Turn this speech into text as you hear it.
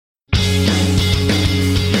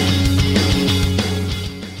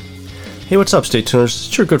Hey, what's up, Stay Tuners?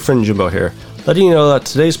 It's your good friend Jimbo here, letting you know that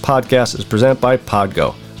today's podcast is presented by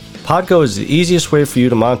Podgo. Podgo is the easiest way for you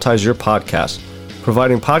to monetize your podcast,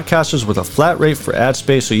 providing podcasters with a flat rate for ad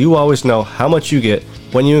space so you always know how much you get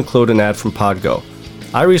when you include an ad from Podgo.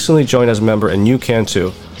 I recently joined as a member and you can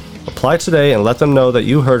too. Apply today and let them know that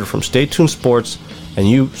you heard from Stay Tuned Sports and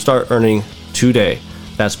you start earning today.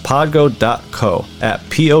 That's podgo.co at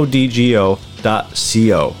podgo.co.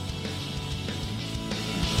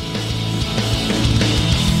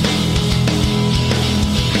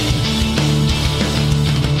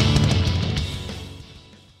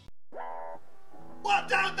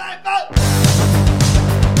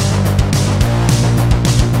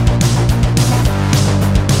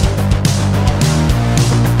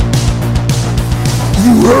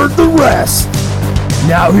 You heard the rest.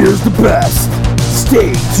 Now here's the best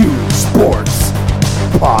Stay Tuned Sports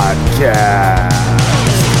Podcast.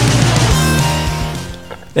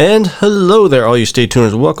 And hello there, all you Stay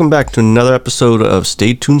Tuners. Welcome back to another episode of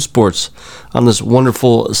Stay Tuned Sports on this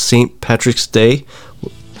wonderful St. Patrick's Day.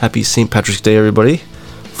 Happy St. Patrick's Day, everybody,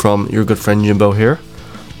 from your good friend Jimbo here.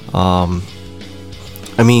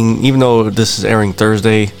 Even though this is airing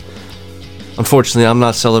Thursday, unfortunately, I'm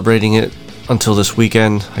not celebrating it until this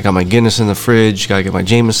weekend. I got my Guinness in the fridge, gotta get my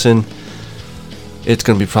Jameson. It's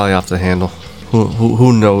gonna be probably off the handle.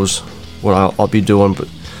 Who knows what I'll be doing, but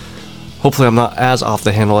hopefully I'm not as off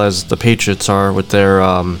the handle as the Patriots are with their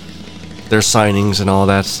signings and all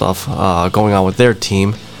that stuff going on with their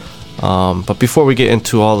team. But before we get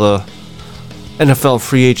into all the NFL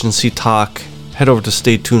free agency talk, head over to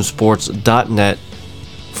staytunesports.net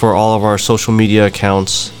for all of our social media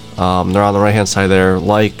accounts. They're on the right hand side there.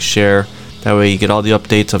 Like, share. That way you get all the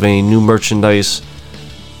updates of any new merchandise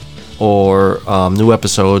or new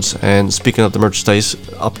episodes. And speaking of the merchandise,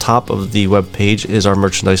 up top of the web page is our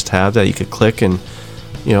merchandise tab that you could click and,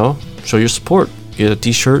 show your support. Get a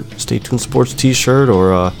t-shirt, Stay Tuned Sports t-shirt,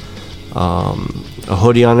 or a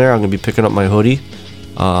hoodie on there. I'm going to be picking up my hoodie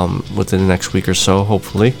within the next week or so,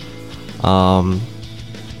 hopefully. But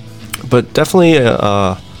definitely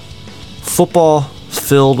a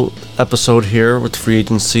football-filled episode here with free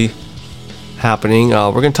agency happening.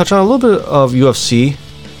 We're going to touch on a little bit of UFC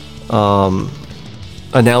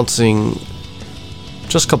announcing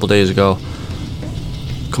just a couple days ago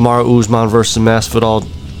Kamaru Usman versus Masvidal,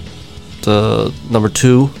 the number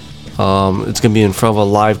 2. It's going to be in front of a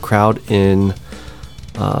live crowd in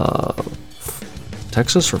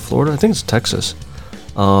Texas or Florida. I think it's Texas.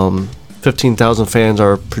 15,000 fans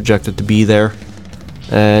are projected to be there,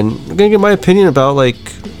 and I'm gonna get my opinion about, a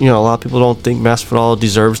lot of people don't think Masvidal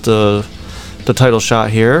deserves the title shot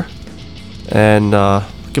here, and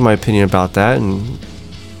give my opinion about that and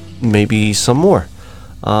maybe some more.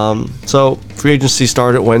 So free agency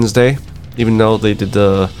started Wednesday, even though they did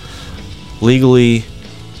the legally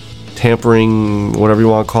tampering, whatever you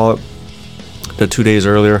want to call it, the 2 days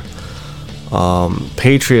earlier.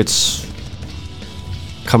 Patriots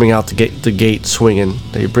coming out the gate swinging.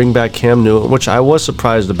 They bring back Cam Newton, which I was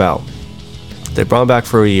surprised about. They brought him back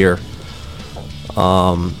for a year.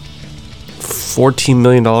 $14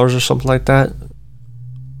 million or something like that.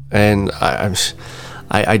 And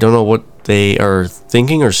I don't know what they are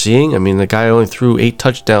thinking or seeing. I mean, the guy only threw 8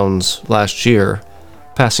 touchdowns last year,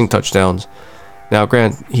 passing touchdowns. Now,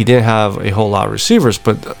 granted, he didn't have a whole lot of receivers,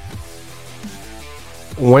 but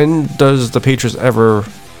when does the Patriots ever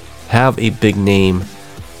have a big name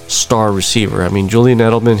star receiver? I mean, Julian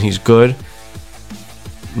Edelman, he's good.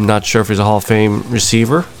 I'm not sure if he's a Hall of Fame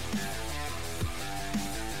receiver.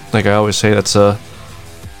 Like I always say, that's a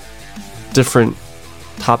different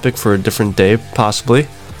topic for a different day, possibly.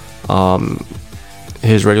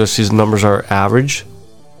 His regular season numbers are average.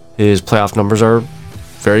 His playoff numbers are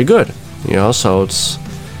very good. So it's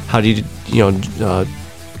how do you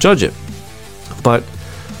judge it? But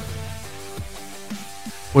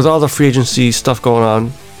with all the free agency stuff going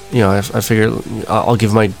on, I figure I'll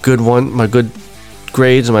give my good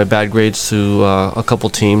grades and my bad grades to a couple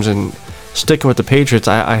teams, and sticking with the Patriots,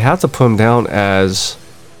 I have to put them down as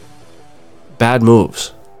bad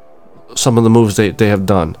moves. Some of the moves they have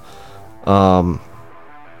done. Some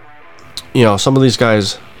of these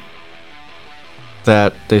guys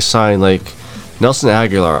that they signed, like Nelson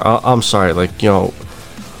Aguilar. I'm sorry,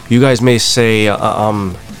 you guys may say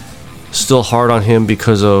I'm still hard on him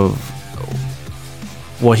because of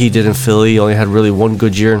what he did in Philly. He only had really one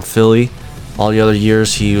good year in Philly. All the other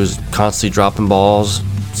years he was constantly dropping balls,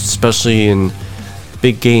 especially in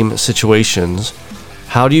big game situations.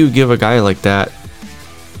 How do you give a guy like that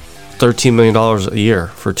 $13 million a year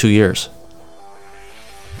for 2 years?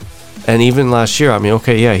 And even last year, I mean,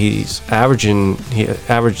 okay, yeah, he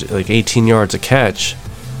averaged like 18 yards a catch.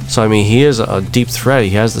 So, I mean, he is a deep threat. He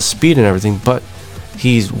has the speed and everything, but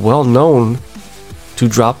he's well known to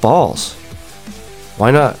drop balls.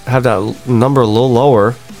 Why not have that number a little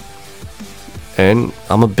lower? And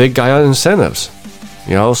I'm a big guy on incentives.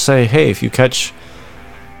 You know, say, hey, if you catch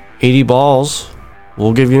 80 balls,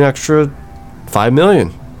 we'll give you an extra $5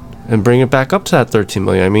 million and bring it back up to that $13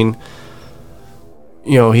 million. I mean,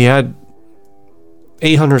 you know, he had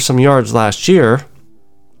 800 some yards last year,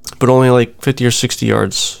 but only like 50 or 60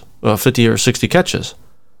 yards, 50 or 60 catches.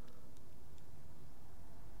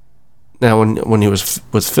 Now, when he was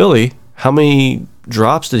with Philly, how many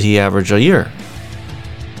drops did he average a year?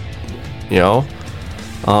 You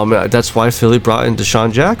know, that's why Philly brought in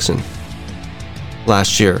Deshaun Jackson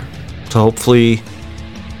last year to hopefully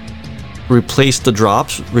replace the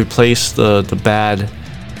drops, replace the bad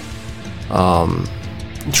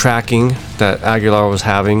tracking that Aguilar was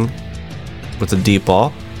having with the deep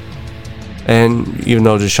ball. And even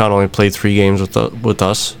though Deshaun only played 3 games with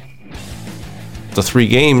us, the 3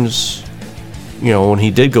 games, you know, when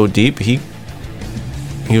he did go deep, he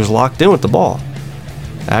was locked in with the ball.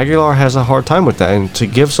 Aguilar has a hard time with that, and to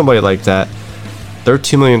give somebody like that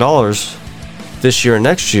 $13 million this year and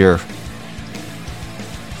next year,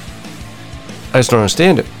 I just don't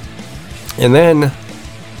understand it. And then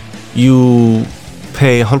you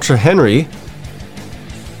pay Hunter Henry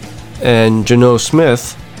and Geno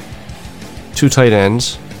Smith, 2 tight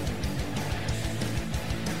ends,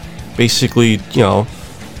 basically, you know,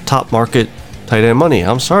 top market tight end money.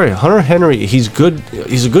 I'm sorry, Hunter Henry, he's good.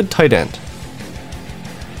 He's a good tight end.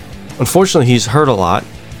 Unfortunately, he's hurt a lot,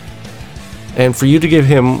 and for you to give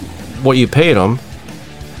him what you paid him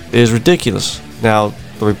is ridiculous. Now,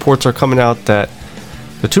 the reports are coming out that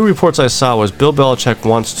the 2 reports I saw was Bill Belichick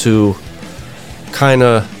wants to kind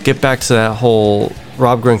of get back to that whole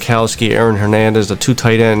Rob Gronkowski, Aaron Hernandez, the 2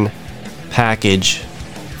 tight end package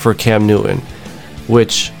for Cam Newton,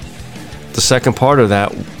 which the second part of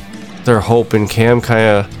that, they're hoping Cam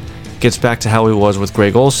kind of gets back to how he was with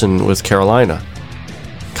Greg Olsen with Carolina,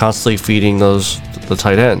 constantly feeding the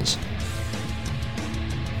tight ends.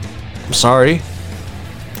 I'm sorry,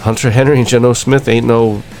 Hunter Henry and Geno Smith ain't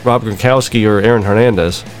no Rob Gronkowski or Aaron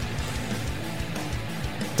Hernandez.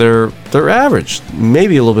 They're average,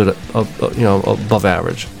 maybe a little bit above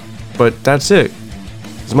average, but that's it.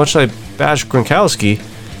 As much as I bash Gronkowski,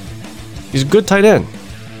 he's a good tight end,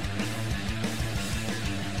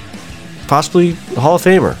 possibly a Hall of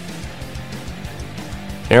Famer.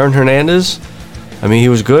 Aaron Hernandez, I mean, he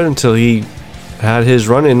was good until he had his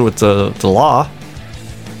run-in with the law.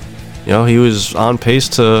 You know, he was on pace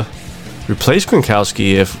to replace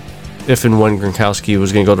Gronkowski if and when Gronkowski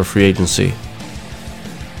was going to go to free agency.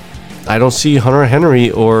 I don't see Hunter Henry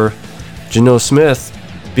or Geno Smith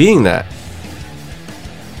being that.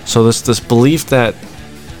 So this belief that,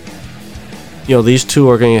 you know, these 2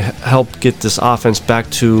 are going to help get this offense back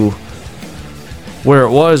to where it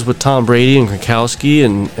was with Tom Brady and Gronkowski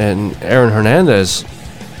and Aaron Hernandez.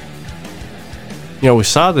 You know, we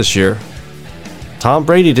saw this year, Tom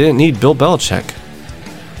Brady didn't need Bill Belichick.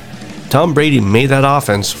 Tom Brady made that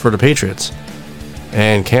offense for the Patriots.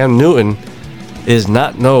 And Cam Newton is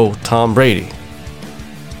not no Tom Brady.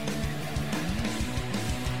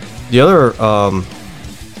 The other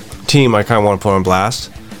team I kind of want to put on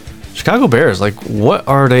blast, Chicago Bears. Like, what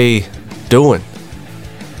are they doing?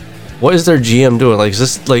 What is their GM doing? Like, is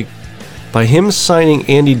this like, by him signing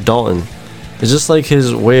Andy Dalton, is this like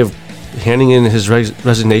his way of handing in his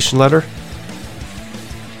resignation letter?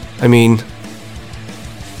 I mean,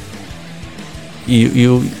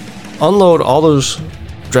 you unload all those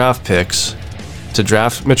draft picks to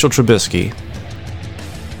draft Mitchell Trubisky,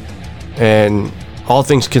 and all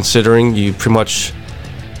things considering, you pretty much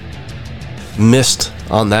missed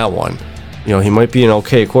on that one. You know, he might be an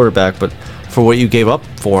okay quarterback, but for what you gave up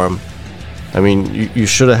for him, I mean, you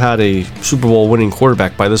should have had a Super Bowl winning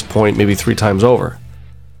quarterback by this point, maybe 3 times over.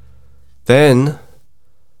 Then,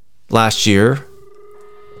 last year,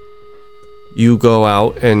 you go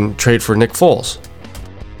out and trade for Nick Foles.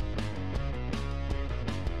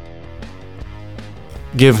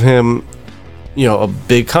 Give him, you know, a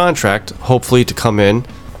big contract, hopefully to come in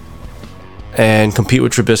and compete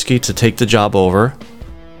with Trubisky to take the job over.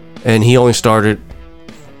 And he only started,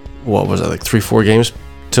 what was it, like 3-4 games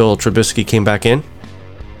till Trubisky came back in.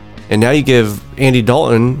 And now you give Andy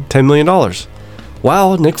Dalton $10 million.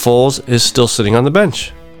 Wow, Nick Foles is still sitting on the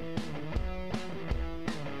bench.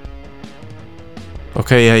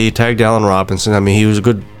 Okay, yeah, you tagged Allen Robinson. I mean, he was a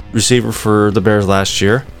good receiver for the Bears last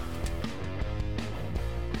year.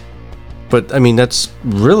 But I mean, that's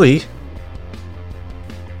really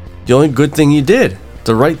the only good thing you did.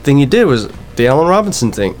 The right thing you did was the Allen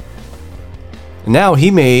Robinson thing. Now he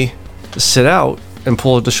may sit out and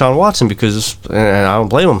pull a Deshaun Watson because, and I don't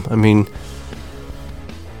blame him. I mean,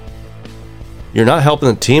 you're not helping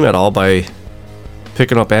the team at all by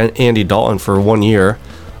picking up Andy Dalton for 1 year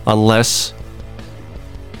unless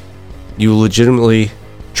you legitimately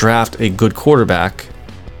draft a good quarterback,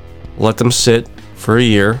 let them sit for a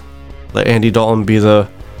year, let Andy Dalton be the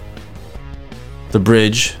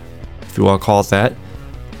bridge, if you want to call it that.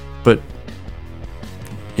 But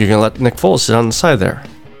you're going to let Nick Foles sit on the side there.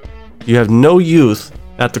 You have no youth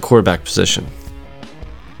at the quarterback position.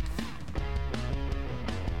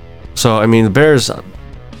 So, I mean, the Bears,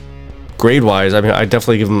 grade-wise, I mean, I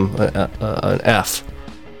definitely give them an F.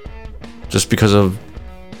 Just because of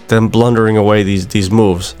them blundering away these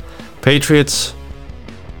moves. Patriots,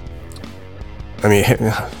 I mean,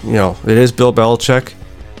 you know, it is Bill Belichick.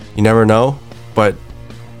 You never know. But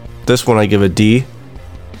this one I give a D.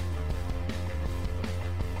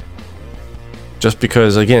 Just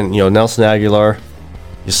because, again, you know, Nelson Aguilar,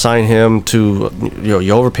 you sign him to, you know,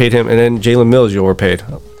 you overpaid him, and then Jalen Mills you overpaid.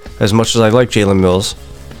 As much as I like Jalen Mills,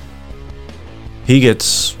 he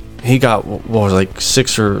got what was it, like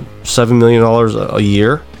 $6 or $7 million a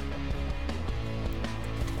year.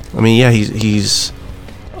 I mean, yeah, he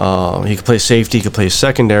could play safety, he could play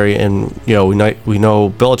secondary, and you know we know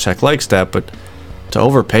Belichick likes that, but to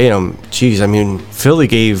overpay him, geez, I mean, Philly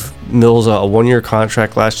gave Mills a 1-year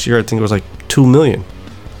contract last year. I think it was like $2 million.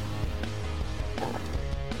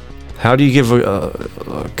 How do you give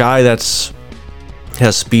a guy has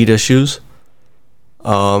speed issues?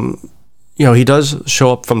 You know, he does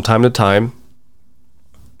show up from time to time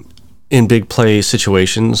in big play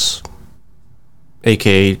situations,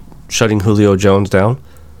 aka shutting Julio Jones down.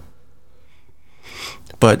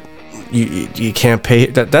 But you can't pay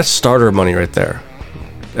that's starter money right there.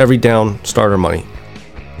 Every down, starter money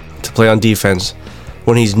to play on defense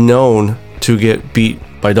when he's known to get beat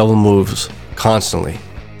by double moves constantly.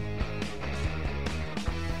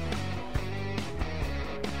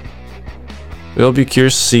 We'll be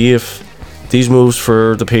curious to see if these moves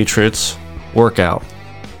for the Patriots work out.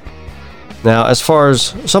 Now, as far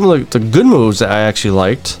as some of the good moves that I actually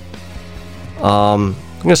liked, I'm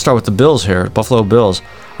going to start with the Bills here, Buffalo Bills.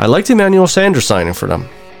 I liked Emmanuel Sanders signing for them.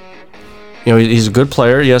 You know, he's a good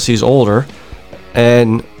player. Yes, he's older.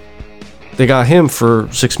 And they got him for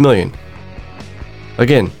 $6 million.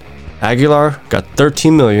 Again, Aguilar got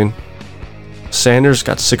 $13 million. Sanders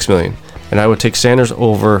got $6 million. And I would take Sanders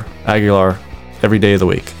over Aguilar every day of the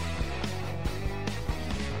week.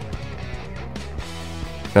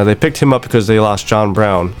 Now, they picked him up because they lost John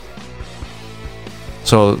Brown.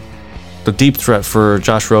 So, the deep threat for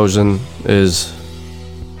Josh Rosen is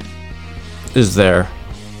there.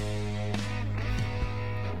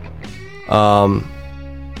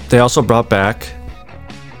 They also brought back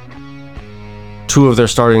 2 of their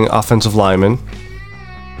starting offensive linemen.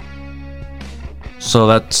 So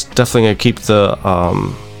that's definitely going to keep the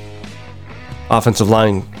offensive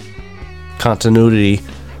line continuity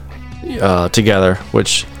together,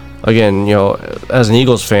 which, again, you know, as an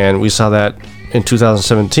Eagles fan, we saw that in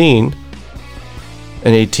 2017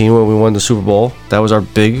 and 18 when we won the Super Bowl. That was our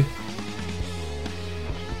big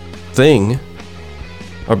thing,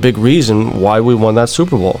 our big reason why we won that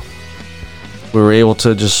Super Bowl. We were able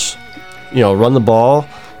to just, you know, run the ball,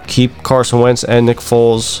 keep Carson Wentz and Nick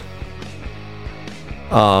Foles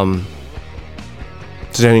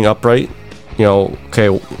standing upright. You know,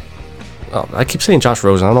 okay, I keep saying Josh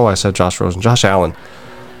Rosen. I don't know why I said Josh Rosen. Josh Allen.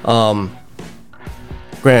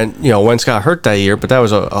 Grant, you know, Wentz got hurt that year, but that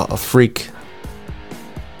was a freak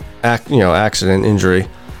accident, injury,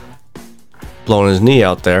 blowing his knee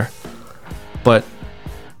out there. But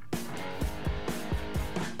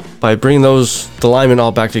by bringing the linemen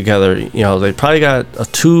all back together, you know, they probably got a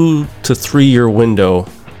 2 to 3 year window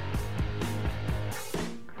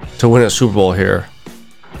to win a Super Bowl here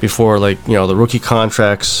before, like, you know, the rookie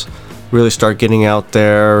contracts really start getting out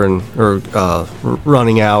there or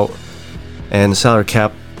running out, and the salary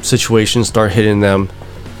cap situations start hitting them.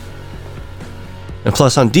 And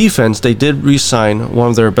plus, on defense, they did re-sign one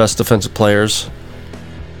of their best defensive players.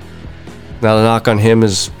 Now, the knock on him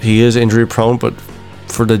is he is injury prone, but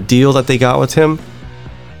for the deal that they got with him,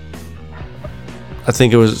 I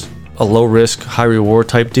think it was a low risk, high reward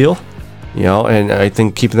type deal. You know, and I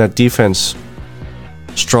think keeping that defense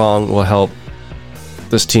strong will help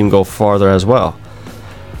this team go farther as well.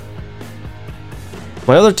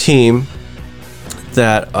 My other team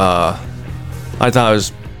that I thought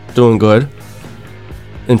was doing good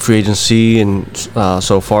in free agency and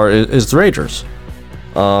so far is the Raiders.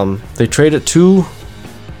 They traded 2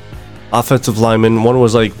 offensive linemen. One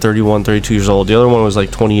was like 31, 32 years old. The other one was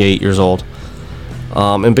like 28 years old.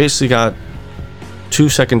 And basically got 2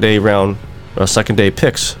 second day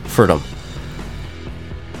picks for them.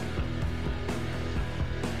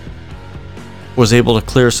 Was able to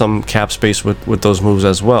clear some cap space with those moves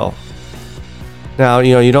as well. Now,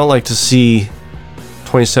 you don't like to see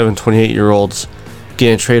 27, 28-year-olds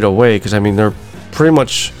getting traded away because, I mean, they're pretty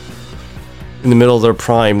much in the middle of their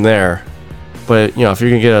prime there. But, if you're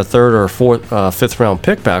going to get a 3rd or 4th, 5th round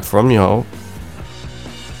pick back from them,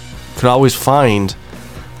 could always find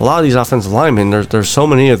a lot of these offensive linemen. There's so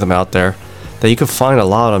many of them out there that you could find a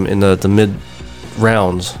lot of them in the mid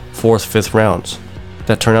rounds, 4th, 5th rounds,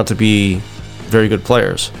 that turn out to be very good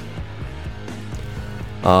players.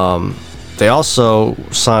 They also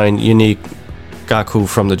signed Yannick Ngakoue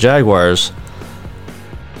from the Jaguars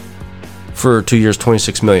for 2 years,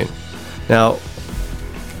 $26 million. Now,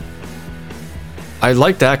 I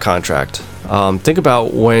like that contract. Think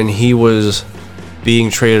about when he was being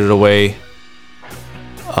traded away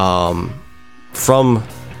from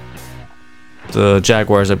the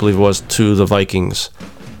Jaguars, I believe it was, to the Vikings.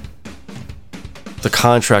 The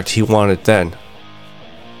contract he wanted then.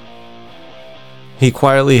 He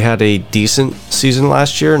quietly had a decent season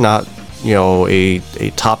last year, not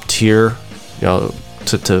a top tier,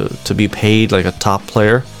 to be paid like a top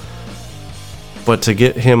player. But to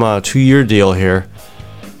get him a 2-year deal here,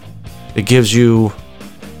 it gives you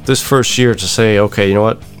this first year to say, okay, you know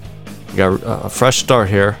what, you got a fresh start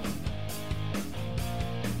here.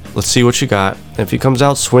 Let's see what you got. And if he comes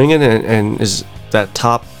out swinging and is that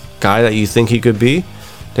top guy that you think he could be,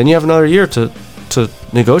 then you have another year to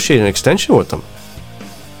negotiate an extension with him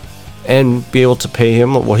and be able to pay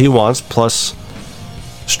him what he wants, plus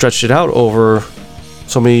stretch it out over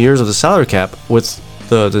so many years of the salary cap with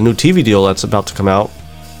the new TV deal that's about to come out.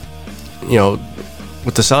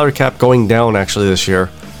 With the salary cap going down actually this year,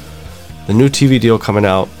 the new TV deal coming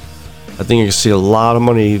out, I think you can see a lot of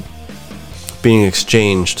money being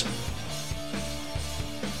exchanged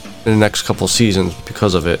in the next couple seasons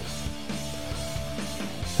because of it.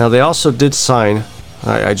 Now, they also did sign,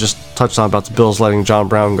 I just touched on about the Bills letting John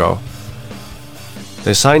Brown go.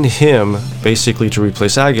 They signed him basically to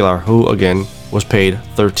replace Aguilar, who again was paid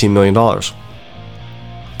 $13 million.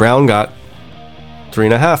 Brown got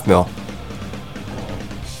 $3.5 million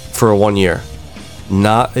for a 1 year.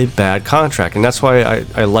 Not a bad contract, and that's why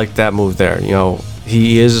I like that move there.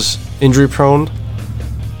 He is injury prone,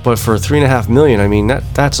 but for $3.5 million, I mean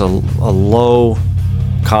that's a low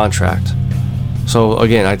contract. So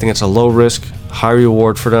again, I think it's a low risk, high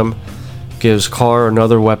reward for them. Gives Carr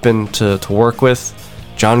another weapon to work with,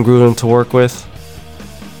 John Gruden to work with.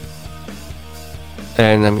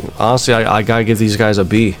 And I mean, honestly, I gotta give these guys a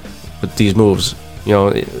B with these moves.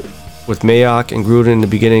 With Mayock and Gruden in the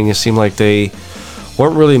beginning, it seemed like they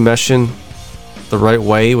weren't really meshing the right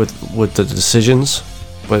way with the decisions.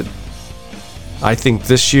 But I think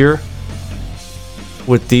this year,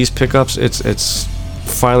 with these pickups, it's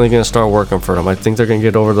finally going to start working for them. I think they're going to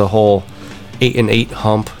get over the whole 8-8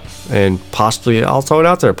 hump, and possibly, I'll throw it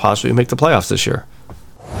out there, possibly make the playoffs this year.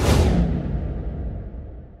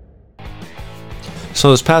 So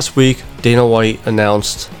this past week, Dana White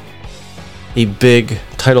announced a big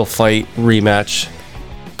title fight rematch.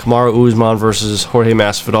 Kamaru Usman versus Jorge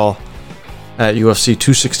Masvidal at UFC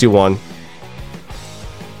 261.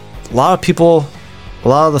 A lot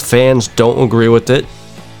of the fans don't agree with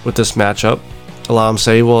this matchup. A lot of them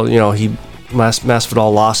say, well,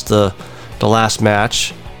 Masvidal lost the last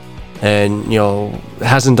match and,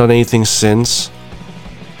 hasn't done anything since.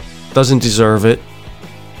 Doesn't deserve it.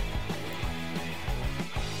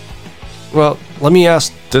 Well, let me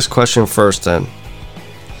ask this question first then.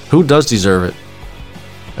 Who does deserve it?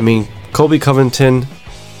 I mean, Colby Covington.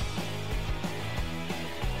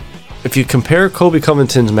 If you compare Colby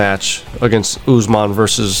Covington's match against Usman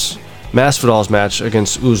versus Masvidal's match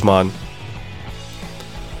against Usman,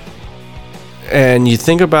 and you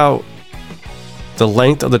think about the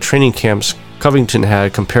length of the training camps Covington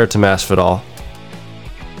had compared to Masvidal,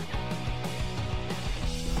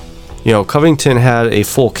 Covington had a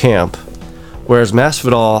full camp, whereas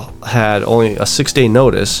Masvidal had only a 6-day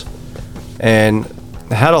notice and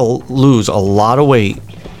had to lose a lot of weight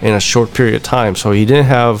in a short period of time, so he didn't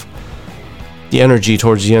have the energy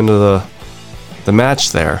towards the end of the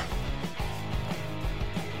match there.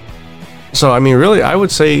 So, I mean, really, I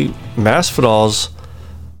would say Masvidal's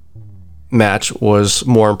match was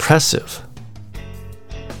more impressive.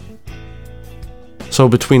 So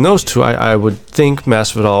between those two, I would think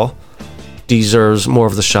Masvidal deserves more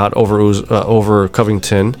of the shot over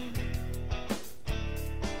Covington.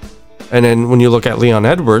 And then when you look at Leon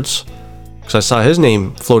Edwards, because I saw his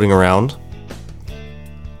name floating around,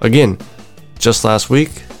 again, just last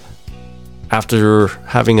week, after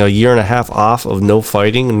having a year and a half off of no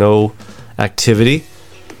fighting, no activity,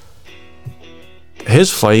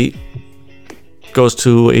 his fight goes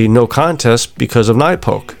to a no contest because of night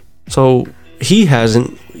poke. So he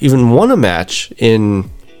hasn't even won a match in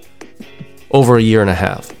over a year and a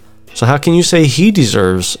half. So how can you say he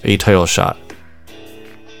deserves a title shot?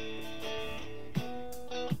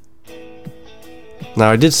 Now,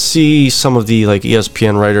 I did see some of the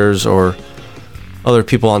ESPN writers or other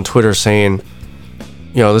people on Twitter saying,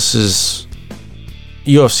 this is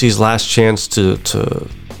UFC's last chance to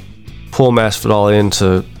pull Masvidal in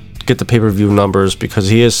to get the pay-per-view numbers, because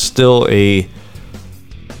he is still a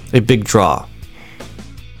big draw.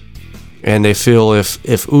 And they feel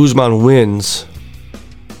if Usman wins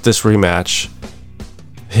this rematch,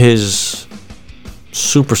 his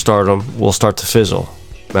superstardom will start to fizzle,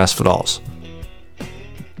 Masvidal's.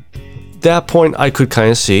 That point I could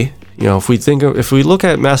kind of see. If we look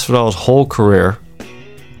at Masvidal's whole career,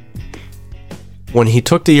 when he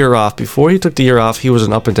took the year off, before he took the year off, he was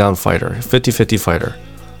an up and down fighter, 50-50 fighter.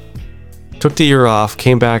 Took the year off,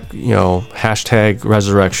 came back, hashtag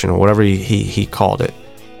resurrection or whatever he called it.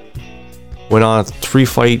 Went on a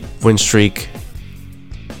 3-fight win streak.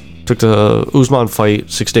 Took the Usman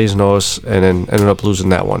fight, 6 days notice, and then ended up losing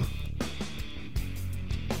that one.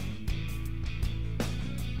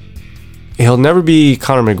 He'll never be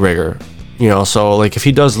Conor McGregor, so if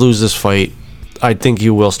he does lose this fight, I think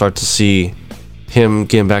you will start to see him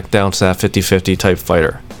getting back down to that 50-50 type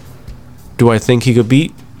fighter. Do I think he could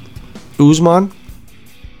beat Usman?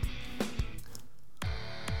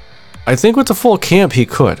 I think with the full camp he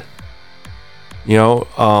could.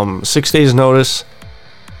 6 days notice,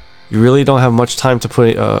 you really don't have much time to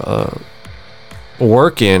put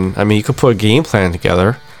work in. I mean, you could put a game plan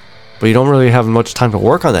together, but you don't really have much time to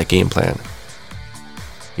work on that game plan.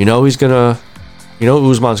 Usman's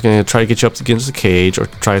gonna try to get you up against the cage or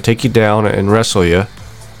try to take you down and wrestle you.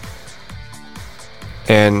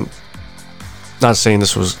 And not saying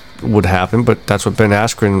this would happen, but that's what Ben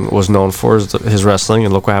Askren was known for, is his wrestling,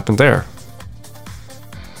 and look what happened there.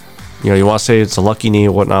 You want to say it's a lucky knee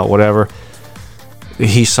or whatnot, whatever.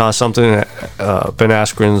 He saw something in Ben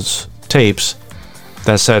Askren's tapes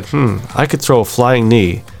that said, I could throw a flying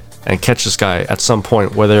knee and catch this guy at some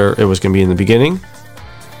point, whether it was going to be in the beginning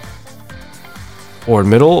or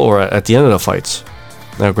middle or at the end of the fights.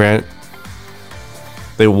 Now, granted,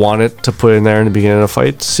 they wanted to put it in there in the beginning of the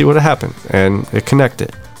fight to see what happened, and it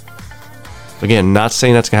connected. Again, not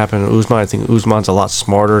saying that's going to happen to Usman. I think Usman's a lot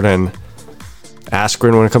smarter than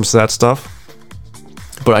Askren when it comes to that stuff.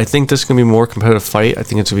 But I think this is going to be a more competitive fight. I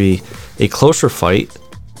think it's going to be a closer fight.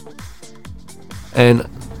 And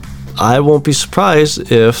I won't be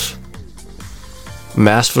surprised if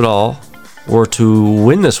Masvidal were to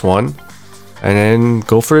win this one and then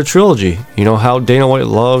go for the trilogy. You know how Dana White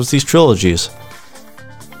loves these trilogies.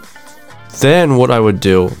 Then what I would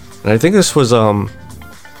do, and I think this was Ariel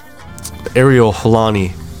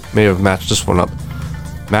Helwani may have matched this one up.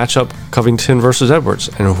 Match up Covington versus Edwards,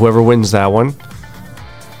 and whoever wins that one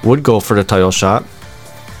would go for the title shot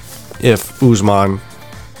if Usman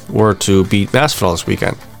were to beat Masvidal this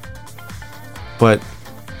weekend. But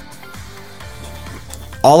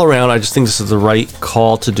all around, I just think this is the right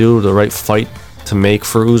call to do, the right fight to make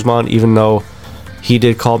for Usman, even though he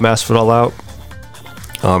did call Masvidal out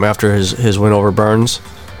after his win over Burns.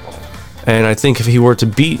 And I think if he were to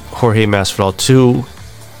beat Jorge Masvidal too,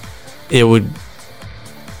 it would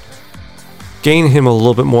gain him a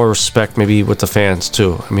little bit more respect, maybe with the fans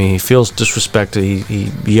too. I mean, he feels disrespected.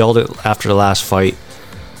 He yelled it after the last fight.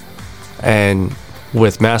 And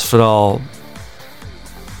with Masvidal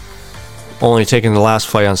only taking the last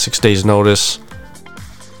fight on 6 days notice,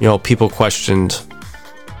 people questioned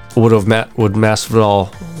would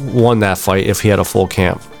Masvidal won that fight if he had a full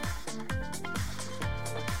camp.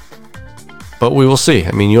 But we will see.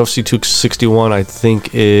 I mean, UFC 261 I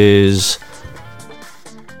think is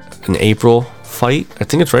an April fight. I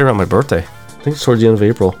think it's right around my birthday. I think it's towards the end of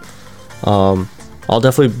April. I'll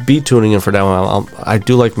definitely be tuning in for that one. I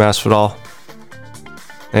do like Masvidal,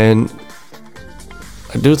 and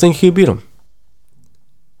I do think he beat him.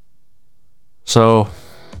 So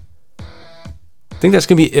I think that's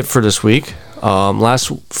gonna be it for this week.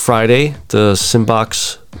 Last Friday, the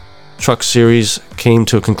Simbox Truck Series came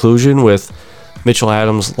to a conclusion with Mitchell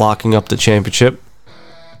Adams locking up the championship.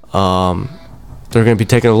 They're going to be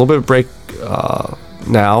taking a little bit of break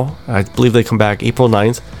now. I believe they come back April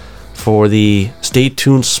 9th for the Stay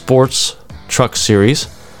Tuned Sports Truck Series.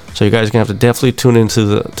 So you guys are going to have to definitely tune into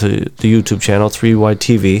the YouTube channel, 3Y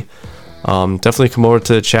TV. Definitely come over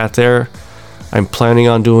to the chat there. I'm planning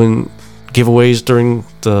on doing giveaways during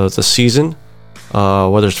the season,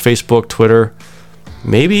 whether it's Facebook, Twitter,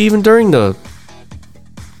 maybe even during the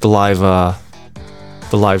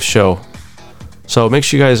live show. So make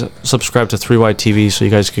sure you guys subscribe to 3Y TV so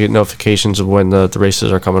you guys can get notifications of when the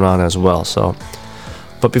races are coming on as well. So,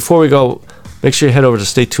 but before we go, make sure you head over to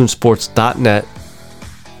staytunedsports.net,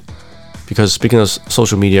 because speaking of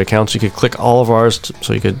social media accounts, you could click all of ours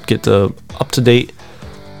so you could get the up-to-date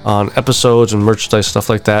on episodes and merchandise, stuff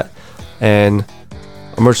like that. And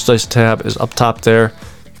a merchandise tab is up top there.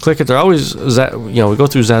 Click it. They're always, we go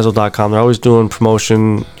through Zazzle.com. They're always doing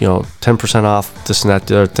promotion, 10% off, this and that,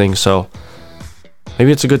 the other thing. So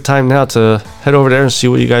maybe it's a good time now to head over there and see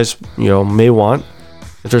what you guys, may want.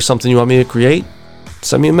 If there's something you want me to create,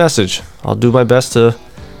 send me a message. I'll do my best to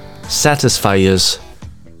satisfy yous.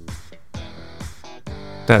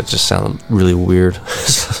 That just sounded really weird.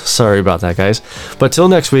 Sorry about that, guys. But till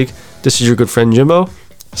next week, this is your good friend Jimbo,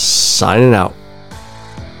 signing out.